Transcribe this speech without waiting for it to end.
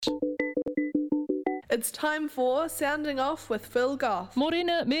It's time for Sounding Off with Phil Goff.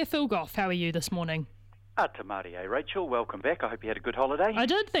 Morena, Mayor Phil Goff, how are you this morning? Te Māori, Rachel. Welcome back. I hope you had a good holiday. I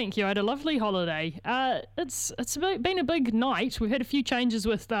did, thank you. I had a lovely holiday. It's been a big night. We've had a few changes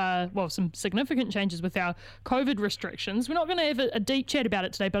with, some significant changes with our COVID restrictions. We're not going to have a deep chat about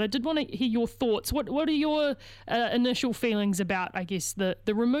it today, but I did want to hear your thoughts. What are your initial feelings about, I guess, the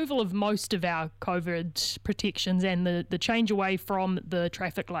removal of most of our COVID protections and the change away from the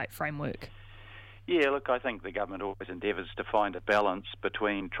traffic light framework? Yeah, look, I think the government always endeavours to find a balance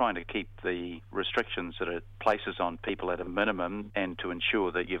between trying to keep the restrictions that it places on people at a minimum and to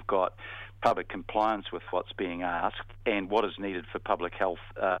ensure that you've got public compliance with what's being asked and what is needed for public health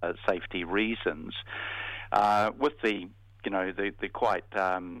safety reasons. With the quite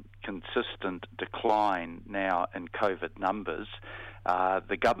consistent decline now in COVID numbers,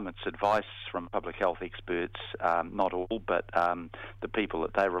 the government's advice from public health experts, not all, but the people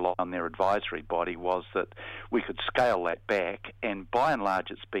that they rely on, their advisory body, was that we could scale that back, and by and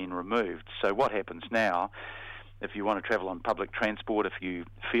large it's been removed. So what happens now, if you want to travel on public transport, if you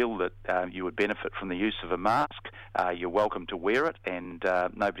feel that you would benefit from the use of a mask, you're welcome to wear it, and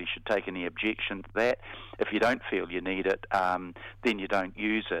nobody should take any objection to that. If you don't feel you need it, then you don't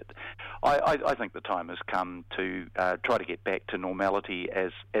use it. I think the time has come to try to get back to normality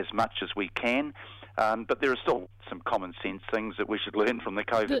as much as we can, but there are still some common sense things that we should learn from the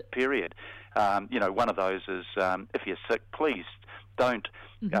COVID period. One of those is if you're sick, please don't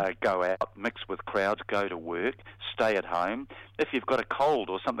go out, mix with crowds, go to work, stay at home. If you've got a cold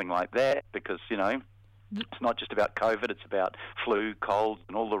or something like that, because, it's not just about COVID, it's about flu, colds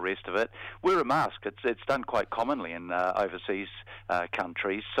and all the rest of it, wear a mask. It's done quite commonly in overseas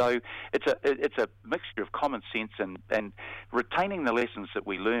countries. So it's a mixture of common sense and retaining the lessons that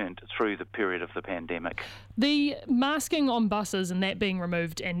we learned through the period of the pandemic. The masking on buses and that being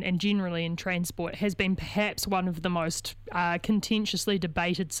removed and generally in transport has been perhaps one of the most contentiously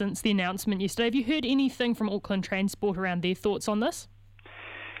debated since the announcement yesterday. Have you heard anything from Auckland Transport around their thoughts on this?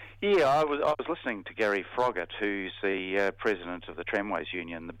 Yeah, I was listening to Gary Froggatt, who's the president of the Tramways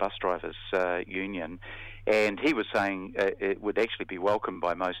Union, the bus drivers union, and he was saying it would actually be welcomed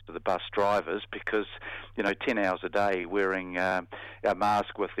by most of the bus drivers because, 10 hours a day wearing a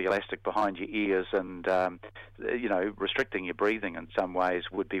mask with the elastic behind your ears and, restricting your breathing in some ways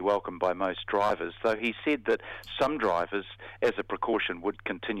would be welcomed by most drivers. Though he said that some drivers, as a precaution, would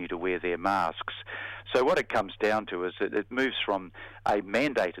continue to wear their masks. So what it comes down to is that it moves from a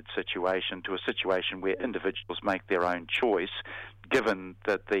mandated situation to a situation where individuals make their own choice, given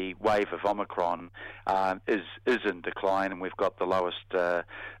that the wave of Omicron is in decline, and we've got the lowest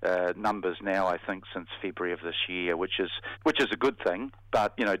numbers now, I think, since February of this year, which is a good thing.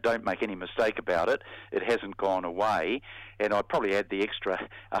 But don't make any mistake about it; it hasn't gone away. And I'd probably add the extra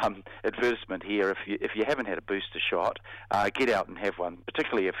advertisement here: if you haven't had a booster shot, get out and have one,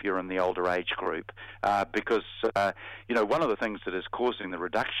 particularly if you're in the older age group, because one of the things that is causing the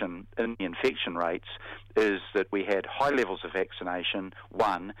reduction in the infection rates is that we had high levels of vaccination,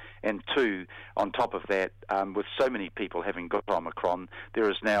 one, and two, on top of that, with so many people having got Omicron, there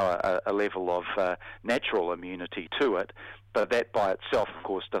is now a level of natural immunity to it. But that by itself, of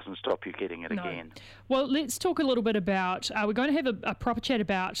course, doesn't stop you getting it again. Well, let's talk a little bit about, we're going to have a proper chat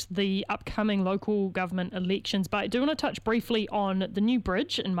about the upcoming local government elections, but I do want to touch briefly on the new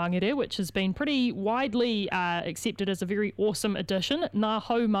bridge in Mangere, which has been pretty widely accepted as a very awesome addition. Ngā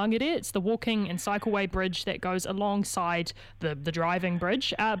Hau Mangere, it's the walking and cycleway bridge that goes alongside the driving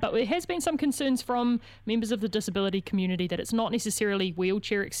bridge, but there has been some concerns from members of the disability community that it's not necessarily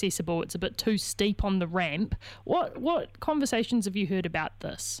wheelchair accessible, it's a bit too steep on the ramp. What conversations have you heard about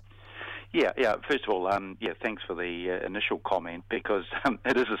this? Yeah. First of all, thanks for the initial comment, because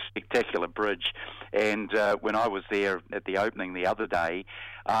it is a spectacular bridge. And when I was there at the opening the other day,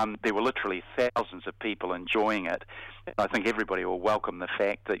 there were literally thousands of people enjoying it. I think everybody will welcome the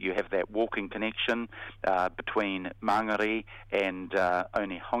fact that you have that walking connection between Mangere and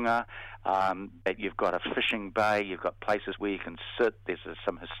Onehunga, that you've got a fishing bay, you've got places where you can sit, there's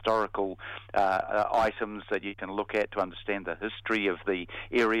some historical items that you can look at to understand the history of the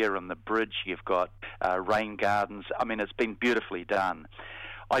area and the bridge, you've got rain gardens. I mean, it's been beautifully done.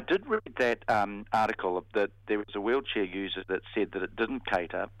 I did read that article that there was a wheelchair user that said that it didn't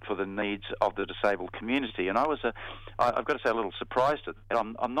cater for the needs of the disabled community, and I've got to say, a little surprised at that.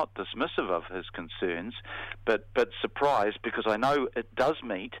 I'm not dismissive of his concerns, but surprised, because I know it does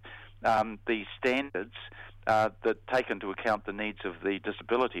meet the standards that take into account the needs of the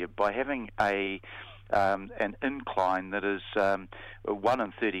disability by having an incline that is 1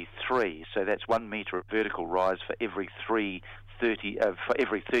 in 33, so that's 1 metre of vertical rise for every 3 for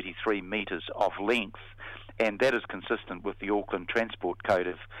every 33 metres of length. And that is consistent with the Auckland Transport Code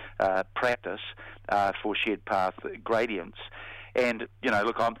of practice for shared path gradients. And,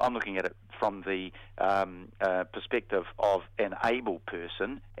 look, I'm looking at it from the perspective of an able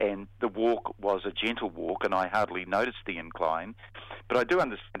person, and the walk was a gentle walk, and I hardly noticed the incline. But I do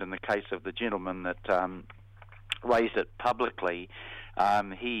understand in the case of the gentleman that raised it publicly,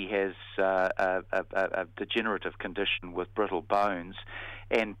 he has a degenerative condition with brittle bones,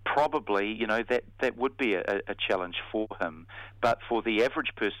 and probably, that would be a challenge for him. But for the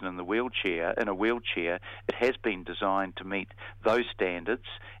average person in a wheelchair, it has been designed to meet those standards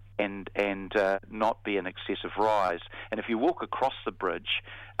and not be an excessive rise. And if you walk across the bridge,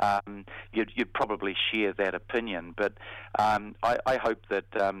 you'd probably share that opinion. But I hope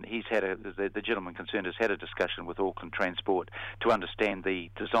that the gentleman concerned has had a discussion with Auckland Transport to understand the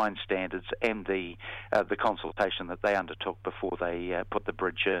design standards and the consultation that they undertook before they put the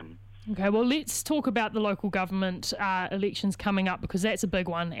bridge in. Okay, well, let's talk about the local government elections coming up, because that's a big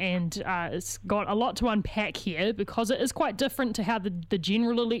one, and it's got a lot to unpack here, because it is quite different to how the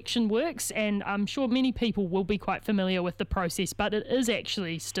general election works, and I'm sure many people will be quite familiar with the process, but it is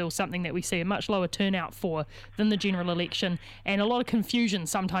actually still something that we see a much lower turnout for than the general election, and a lot of confusion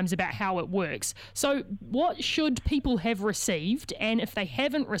sometimes about how it works. So what should people have received, and if they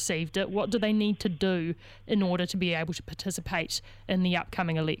haven't received it, what do they need to do in order to be able to participate in the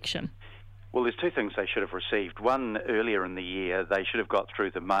upcoming election? Well, there's two things they should have received. One, earlier in the year, they should have got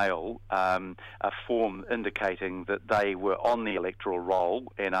through the mail a form indicating that they were on the electoral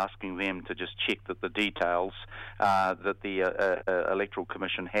roll and asking them to just check that the details that the Electoral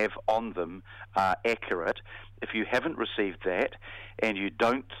Commission have on them are accurate. If you haven't received that and you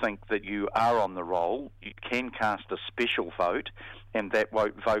don't think that you are on the roll, you can cast a special vote, and that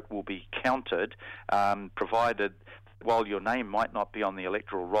vote will be counted, provided while your name might not be on the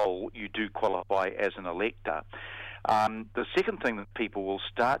electoral roll, you do qualify as an elector. The second thing that people will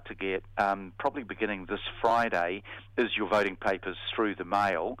start to get, probably beginning this Friday, is your voting papers through the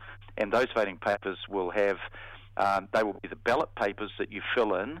mail, and those voting papers will have, they will be the ballot papers that you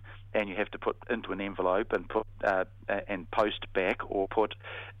fill in, and you have to put into an envelope and put and post back, or put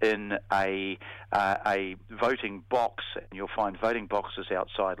in a voting box. And you'll find voting boxes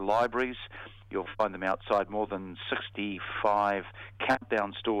outside libraries. You'll find them outside more than 65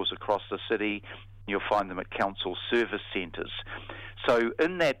 countdown stores across the city. You'll find them at council service centres. So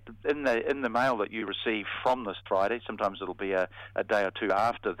in the mail that you receive from this Friday, sometimes it'll be a day or two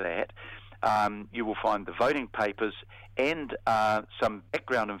after that, you will find the voting papers and some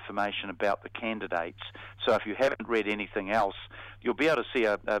background information about the candidates. So if you haven't read anything else, you'll be able to see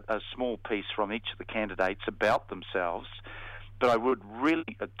a small piece from each of the candidates about themselves. But I would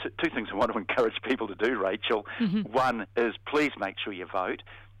really, two things I want to encourage people to do, Rachel. Mm-hmm. One is, please make sure you vote,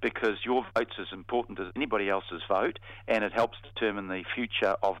 because your vote's as important as anybody else's vote, and it helps determine the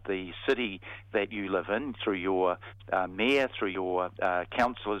future of the city that you live in through your mayor, through your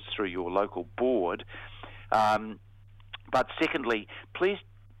councillors, through your local board. But secondly, please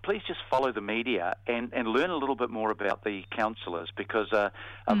just follow the media and learn a little bit more about the councillors, because a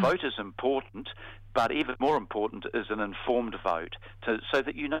vote is important, but even more important is an informed vote, so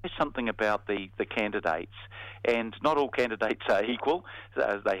that you know something about the candidates. And not all candidates are equal.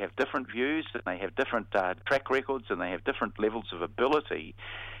 They have different views, and they have different track records, and they have different levels of ability.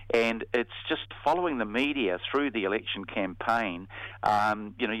 And it's just following the media through the election campaign.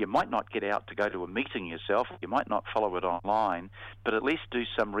 You might not get out to go to a meeting yourself. You might not follow it online, but at least do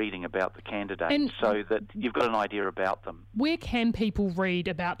some reading about the candidates so that you've got an idea about them. Where can people read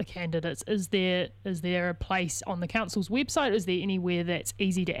about the candidates? Is there a place on the council's website? Is there anywhere that's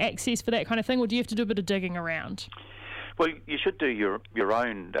easy to access for that kind of thing, or do you have to do a bit of digging around? Well, you should do your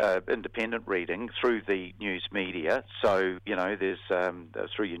own independent reading through the news media. So, there's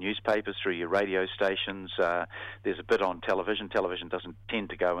through your newspapers, through your radio stations. There's a bit on television. Television doesn't tend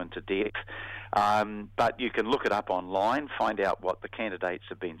to go into depth. But you can look it up online, find out what the candidates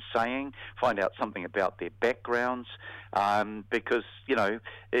have been saying, find out something about their backgrounds, because,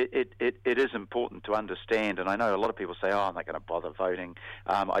 it is important to understand. And I know a lot of people say, I'm not going to bother voting.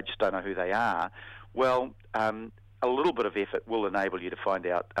 I just don't know who they are. Well, a little bit of effort will enable you to find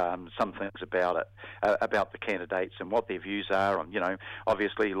out some things about it, about the candidates and what their views are. And,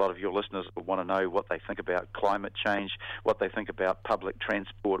 obviously a lot of your listeners will want to know what they think about climate change, what they think about public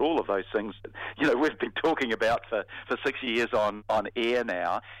transport, all of those things that, we've been talking about for 6 years on air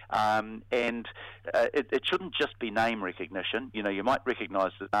now. And it shouldn't just be name recognition. You might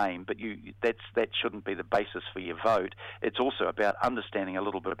recognise the name, but that shouldn't be the basis for your vote. It's also about understanding a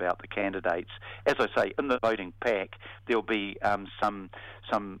little bit about the candidates. As I say, in the voting pack, back, there'll be some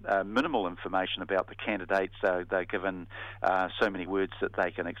minimal information about the candidates. They're given so many words that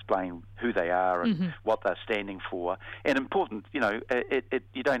they can explain who they are and what they're standing for. And important, you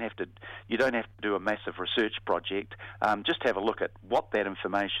don't have to do a massive research project. Just have a look at what that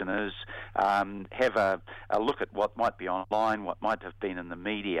information is. Have a look at what might be online, what might have been in the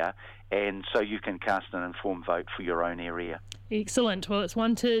media, and so you can cast an informed vote for your own area. Excellent. Well, it's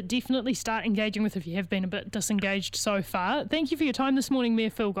one to definitely start engaging with if you have been a bit disengaged so far. Thank you for your time this morning, Mayor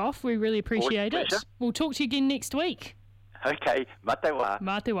Phil Goff. We really appreciate it. We'll talk to you again next week. Okay, mate wa.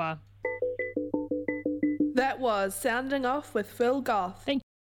 Mate wa. That was Sounding Off with Phil Goff. Thank you.